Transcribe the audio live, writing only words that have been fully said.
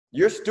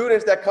Your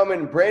students that come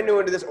in brand new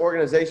into this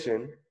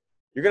organization,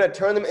 you're going to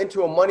turn them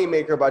into a money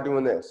maker by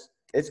doing this.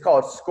 It's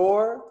called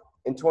Score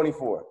in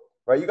 24,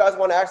 right? You guys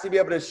want to actually be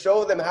able to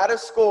show them how to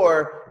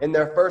score in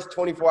their first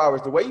 24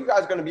 hours. The way you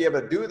guys are going to be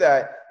able to do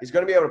that is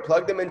going to be able to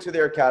plug them into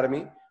their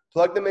academy,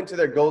 plug them into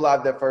their go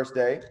live that first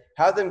day,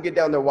 have them get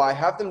down their why,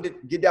 have them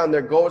get down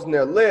their goals and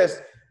their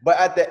list. But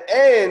at the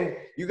end,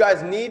 you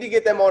guys need to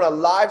get them on a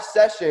live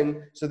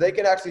session so they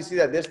can actually see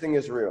that this thing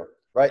is real,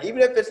 right?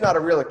 Even if it's not a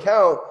real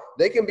account,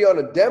 they can be on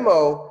a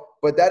demo,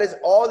 but that is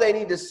all they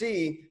need to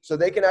see so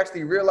they can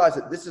actually realize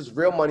that this is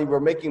real money. We're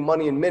making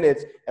money in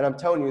minutes. And I'm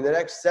telling you, in the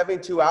next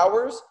 72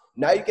 hours,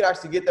 now you can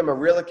actually get them a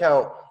real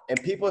account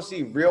and people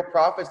see real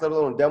profits, let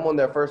alone demo in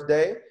their first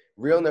day,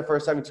 real in their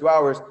first 72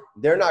 hours.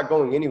 They're not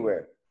going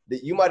anywhere.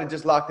 That you might have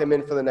just locked them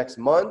in for the next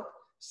month,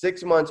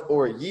 6 months,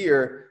 or a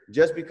year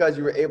just because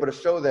you were able to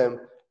show them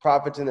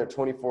profits in their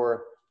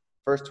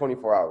first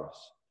 24 hours,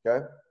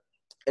 okay?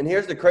 And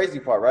here's the crazy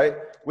part, right?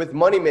 With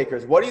money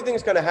makers, what do you think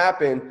is going to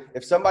happen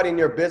if somebody in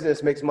your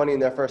business makes money in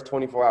their first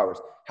 24 hours?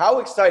 How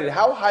excited,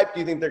 how hyped do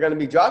you think they're going to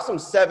be? Drop some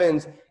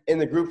sevens in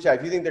the group chat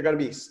if you think they're going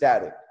to be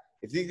ecstatic,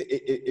 if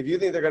you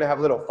think they're going to have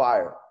a little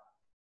fire,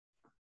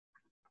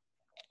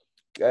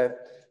 okay?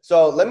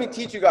 So let me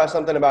teach you guys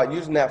something about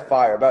using that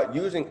fire, about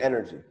using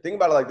energy. Think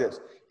about it like this.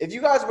 If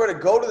you guys were to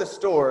go to the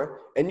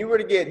store and you were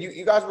to get,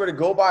 you guys were to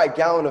go buy a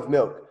gallon of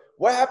milk,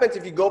 what happens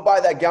if you go buy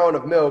that gallon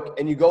of milk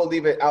and you go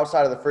leave it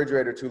outside of the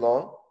refrigerator too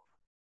long?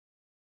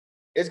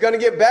 It's going to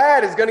get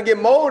bad. It's going to get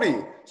moldy.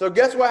 So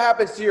guess what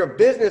happens to your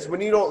business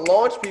when you don't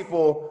launch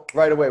people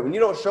right away? When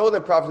you don't show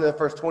them profits in the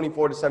first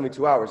 24 to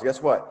 72 hours,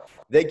 guess what?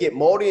 They get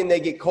moldy and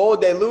they get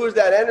cold. They lose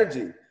that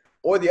energy.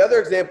 Or the other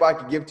example I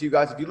could give to you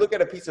guys, if you look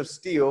at a piece of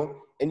steel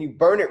and you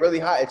burn it really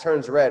hot, it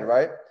turns red,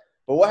 right?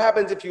 But what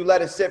happens if you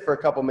let it sit for a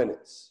couple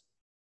minutes?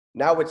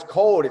 Now it's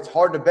cold, it's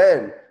hard to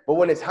bend. But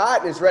when it's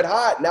hot and it's red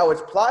hot, now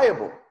it's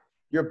pliable.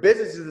 Your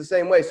business is the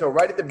same way. So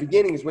right at the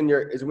beginning is when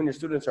your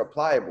students are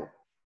pliable.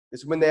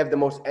 This is when they have the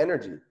most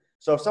energy.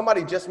 So if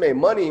somebody just made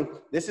money,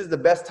 this is the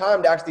best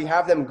time to actually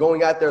have them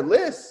going at their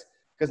list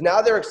because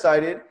now they're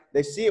excited,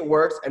 they see it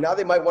works, and now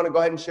they might want to go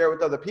ahead and share it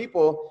with other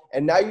people.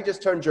 And now you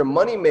just turned your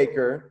money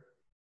maker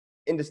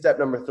into step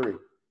number 3.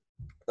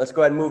 Let's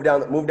go ahead and move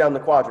down the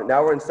quadrant.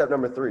 Now we're in step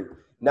number 3.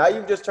 Now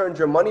you've just turned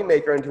your money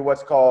maker into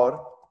what's called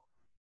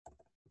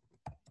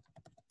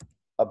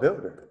a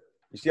builder.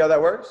 You see how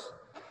that works?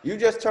 You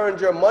just turned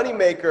your money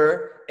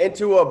maker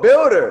into a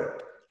builder.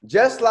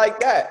 Just like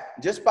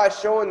that, just by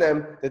showing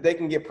them that they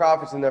can get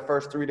profits in their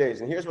first 3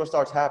 days. And here's what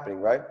starts happening,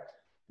 right?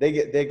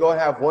 They go and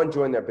have one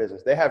join their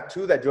business. They have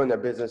 2 that join their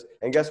business.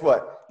 And guess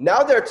what?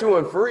 Now they're 2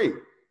 and free.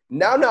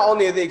 Now, not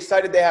only are they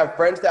excited, they have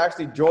friends to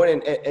actually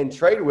join and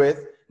trade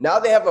with. Now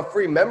they have a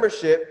free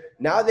membership.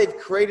 Now they've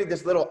created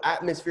this little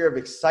atmosphere of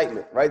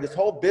excitement, right? This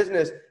whole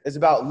business is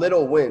about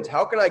little wins.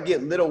 How can I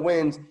get little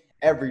wins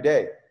every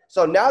day?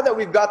 So now that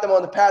we've got them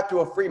on the path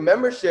to a free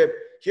membership,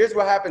 here's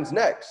what happens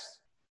next.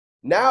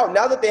 Now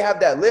that they have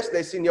that list,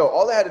 they seen, yo,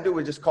 all I had to do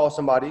was just call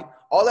somebody.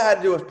 All I had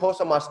to do was post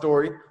on my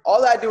story.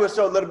 All I had to do was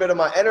show a little bit of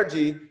my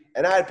energy,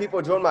 and I had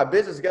people join my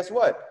business. Guess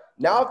what?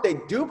 Now if they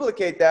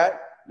duplicate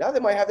that, now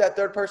they might have that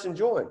third person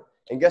join.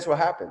 And guess what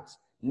happens?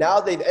 Now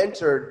they've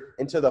entered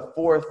into the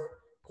 4th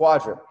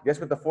quadrant.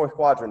 Guess what the 4th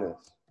quadrant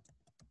is?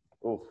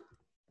 Ooh,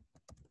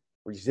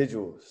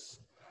 residuals.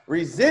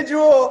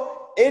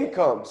 Residual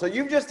income. So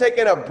you've just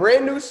taken a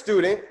brand new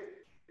student.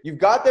 You've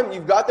got them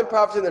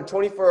profits in their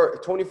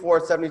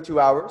 24, 72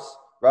 hours,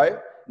 right?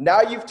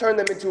 Now you've turned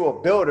them into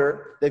a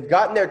builder. They've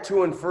gotten their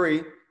 2 and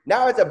free.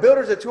 Now as a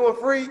builder's at 2 and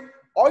free,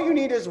 all you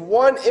need is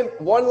one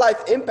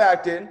life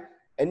impacted,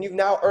 and you've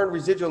now earned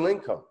residual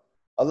income.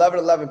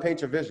 1111,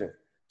 paint your vision.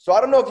 So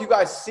I don't know if you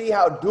guys see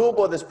how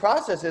doable this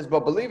process is,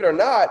 but believe it or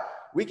not,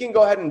 we can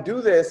go ahead and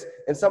do this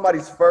in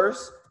somebody's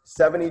first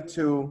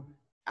 72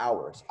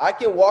 hours. I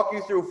can walk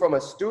you through from a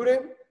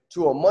student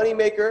to a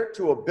moneymaker,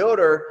 to a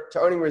builder, to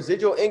earning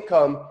residual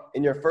income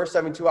in your first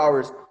 72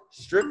 hours,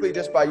 strictly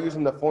just by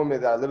using the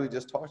formula that I literally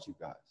just taught you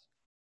guys,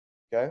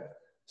 okay?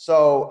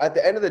 So at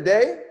the end of the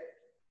day,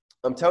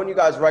 I'm telling you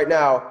guys right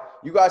now,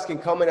 you guys can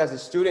come in as a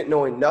student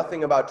knowing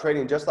nothing about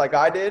trading just like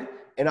I did,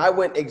 and I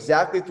went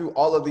exactly through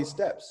all of these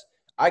steps.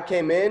 I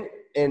came in,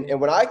 and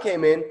when I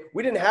came in,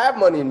 we didn't have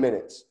money in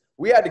minutes.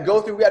 We had to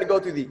go through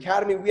the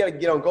academy. We had to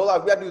get on Go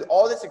Live. We had to do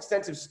all this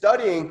extensive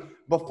studying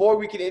before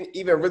we could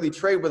even really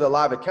trade with a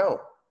live account.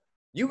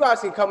 You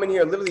guys can come in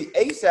here literally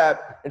ASAP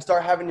and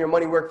start having your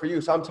money work for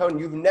you. So I'm telling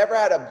you, you've never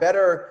had a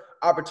better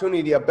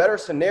opportunity, a better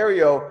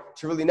scenario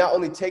to really not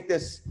only take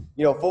this,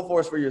 full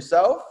force for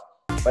yourself,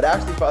 but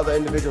actually for other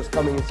individuals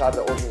coming inside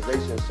the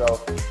organization. So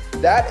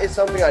that is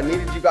something I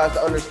needed you guys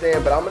to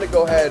understand, but I'm going to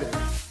go ahead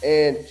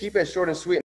and keep it short and sweet.